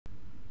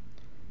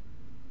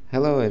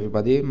Hello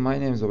everybody, my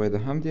name is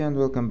Obaida Hamdi and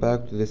welcome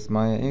back to this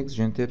my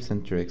XGen tips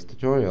and tricks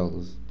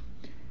tutorials.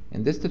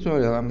 In this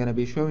tutorial I'm going to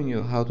be showing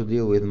you how to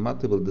deal with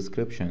multiple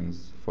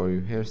descriptions for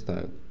your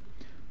hairstyle.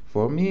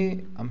 For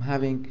me, I'm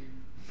having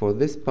for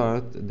this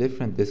part a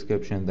different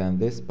description than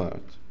this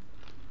part.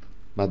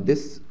 But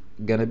this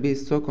gonna be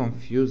so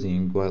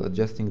confusing while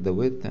adjusting the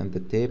width and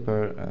the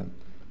taper and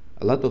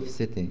a lot of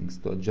settings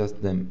to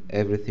adjust them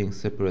everything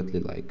separately.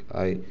 Like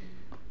I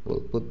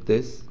will put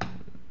this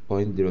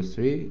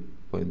 0.03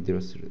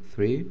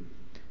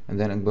 and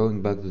then I'm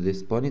going back to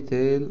this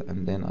ponytail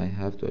and then I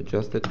have to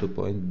adjust it to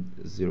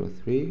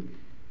 0.03,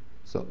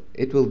 so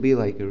it will be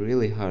like a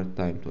really hard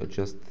time to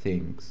adjust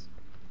things.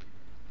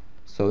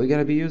 So we're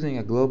gonna be using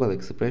a global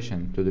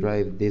expression to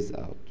drive this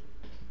out.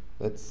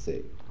 Let's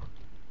say,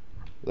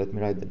 let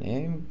me write the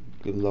name,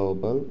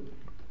 global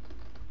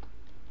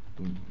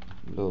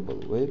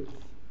width,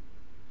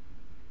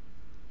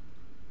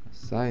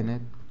 assign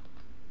it,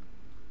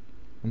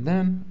 and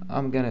then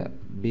I'm gonna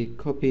be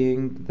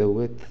copying the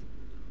width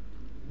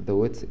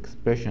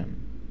expression.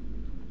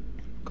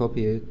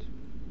 Copy it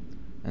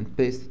and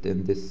paste it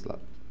in this slot.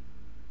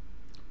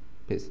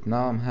 Paste.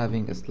 Now I'm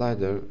having a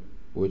slider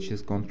which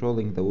is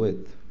controlling the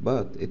width,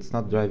 but it's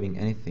not driving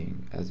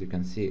anything, as you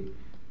can see.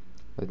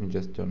 Let me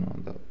just turn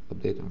on the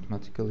update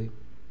automatically.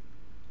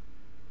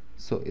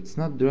 So it's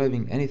not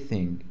driving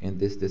anything in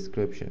this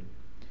description.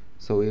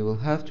 So we will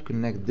have to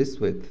connect this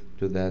width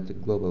to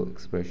that global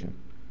expression.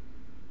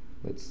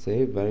 Let's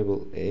say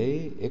variable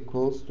a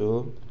equals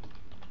to,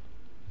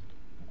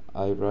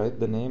 I write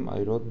the name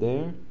I wrote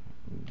there,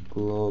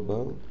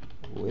 global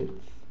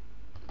width,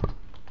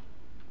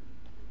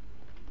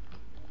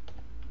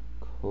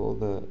 call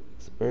the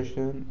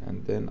expression,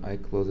 and then I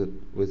close it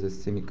with a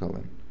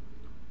semicolon.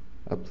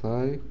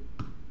 Apply.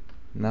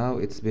 Now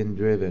it's been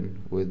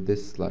driven with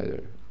this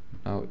slider.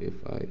 Now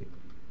if I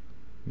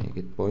make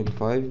it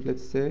 0.5,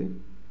 let's say,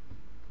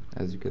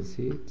 as you can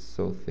see it's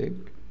so thick.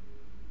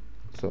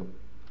 So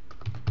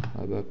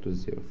I go up to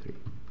 0.3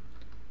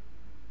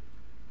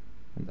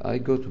 and I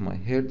go to my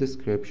hair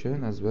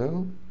description as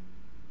well,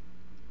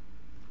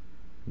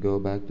 go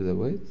back to the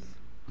width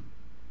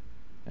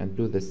and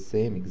do the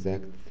same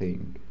exact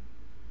thing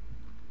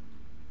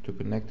to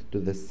connect it to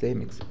the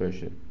same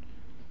expression.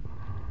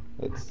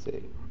 Let's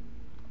say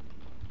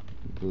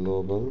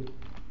global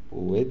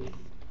width,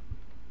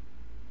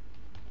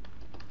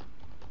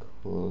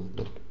 close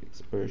the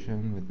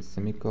expression with a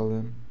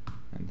semicolon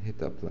and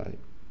hit apply.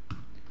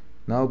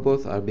 Now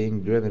both are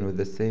being driven with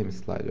the same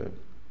slider.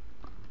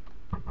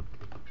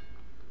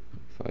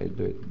 If I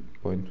do it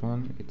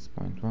 0.1, it's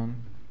 0.1,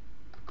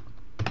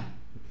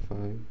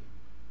 5,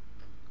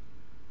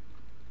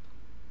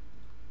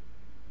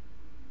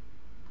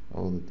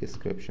 all the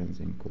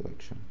descriptions in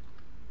collection.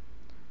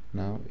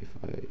 Now if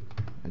I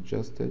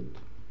adjust it,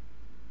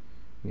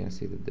 you're gonna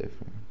see the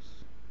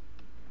difference.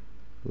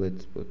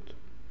 Let's put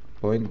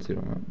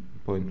 0.0,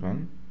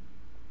 0.1.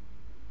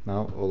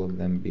 Now all of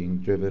them being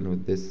driven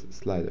with this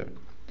slider.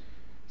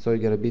 So you're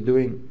gonna be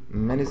doing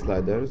many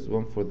sliders,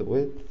 one for the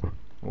width,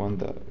 one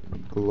the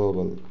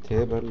global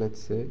taper.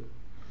 Let's say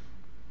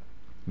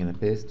you're gonna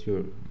paste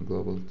your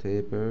global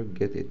taper,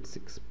 get its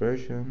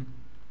expression,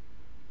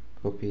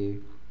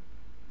 copy,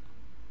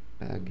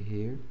 back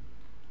here,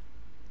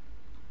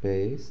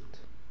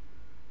 paste,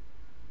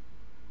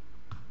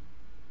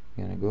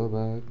 you're gonna go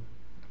back,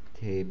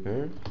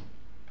 taper,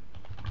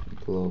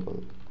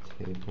 global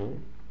taper,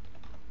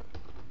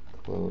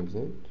 close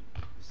it,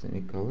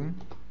 semicolon,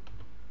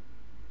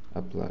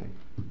 apply.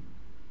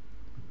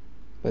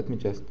 Let me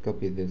just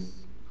copy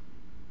this,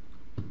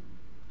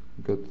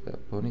 go to the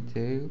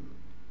ponytail,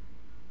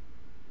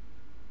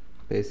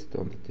 paste it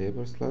on the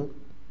taper slot,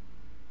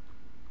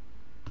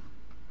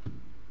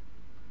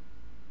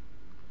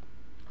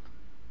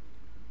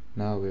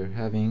 now we're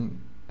having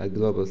a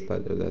global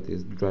slider that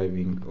is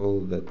driving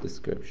all the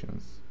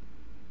descriptions.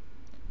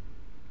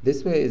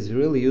 This way is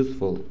really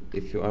useful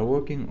if you are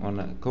working on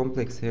a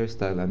complex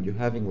hairstyle and you're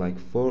having like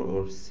 4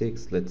 or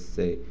 6, let's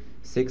say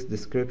 6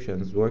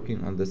 descriptions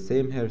working on the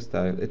same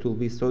hairstyle. It will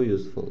be so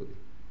useful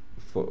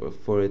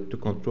for it to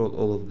control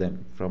all of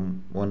them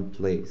from one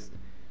place.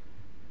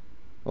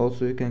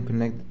 Also you can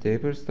connect the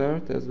taper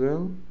start as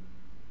well